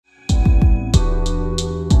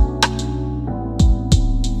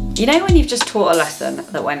You know when you've just taught a lesson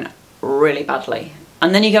that went really badly,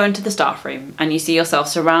 and then you go into the staff room and you see yourself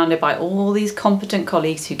surrounded by all these competent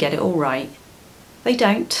colleagues who get it all right? They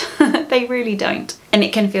don't. They really don't. And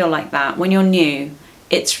it can feel like that when you're new.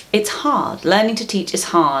 It's hard. Learning to teach is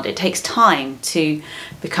hard. It takes time to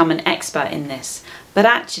become an expert in this. But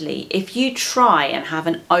actually, if you try and have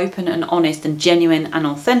an open and honest and genuine and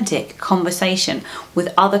authentic conversation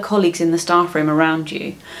with other colleagues in the staff room around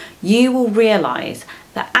you, you will realise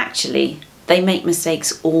that actually they make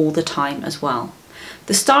mistakes all the time as well.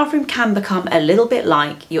 The staff room can become a little bit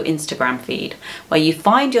like your Instagram feed, where you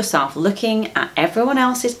find yourself looking at everyone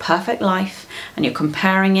else's perfect life and you're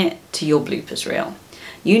comparing it to your bloopers reel.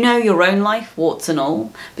 You know your own life, warts and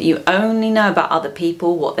all, but you only know about other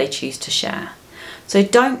people what they choose to share. So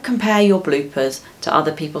don't compare your bloopers to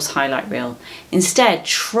other people's highlight reel. Instead,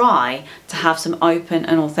 try to have some open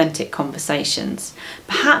and authentic conversations.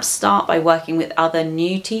 Perhaps start by working with other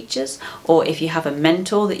new teachers, or if you have a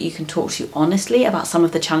mentor that you can talk to honestly about some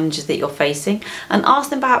of the challenges that you're facing, and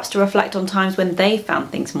ask them perhaps to reflect on times when they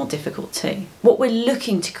found things more difficult too. What we're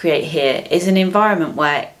looking to create here is an environment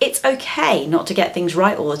where it's okay not to get things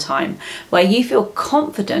right all the time, where you feel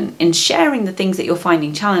confident in sharing the things that you're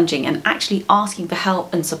finding challenging and actually asking for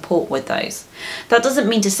help and support with those. That doesn't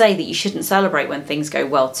mean to say that you shouldn't celebrate when things go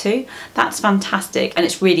well too. That's fantastic, and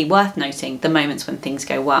it's really worth noting the moments when things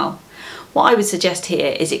go well. What I would suggest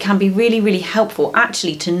here is it can be really helpful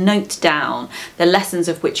actually to note down the lessons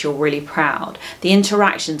of which you're really proud, the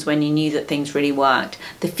interactions when you knew that things really worked,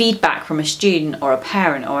 the feedback from a student or a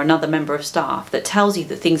parent or another member of staff that tells you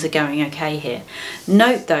that things are going okay here.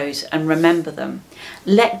 Note those and remember them.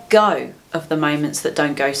 Let go of the moments that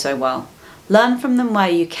don't go so well. Learn from them where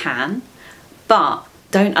you can, but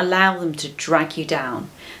don't allow them to drag you down.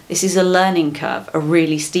 This is a learning curve, a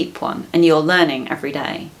really steep one, and you're learning every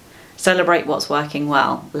day. Celebrate what's working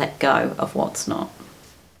well, let go of what's not.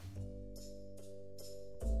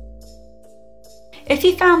 If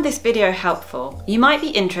you found this video helpful, you might be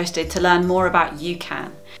interested to learn more about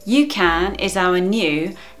YouCan. YouCan is our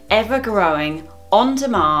new, ever-growing,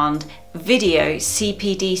 on-demand video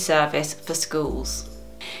CPD service for schools.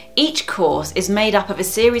 Each course is made up of a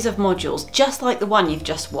series of modules just like the one you've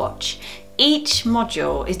just watched. Each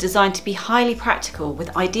module is designed to be highly practical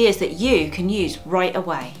with ideas that you can use right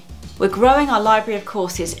away. We're growing our library of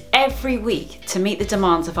courses every week to meet the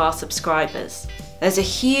demands of our subscribers. There's a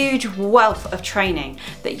huge wealth of training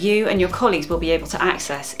that you and your colleagues will be able to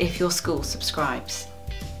access if your school subscribes.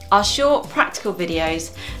 Our short, practical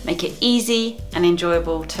videos make it easy and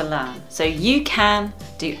enjoyable to learn, so you can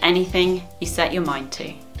do anything you set your mind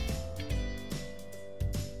to.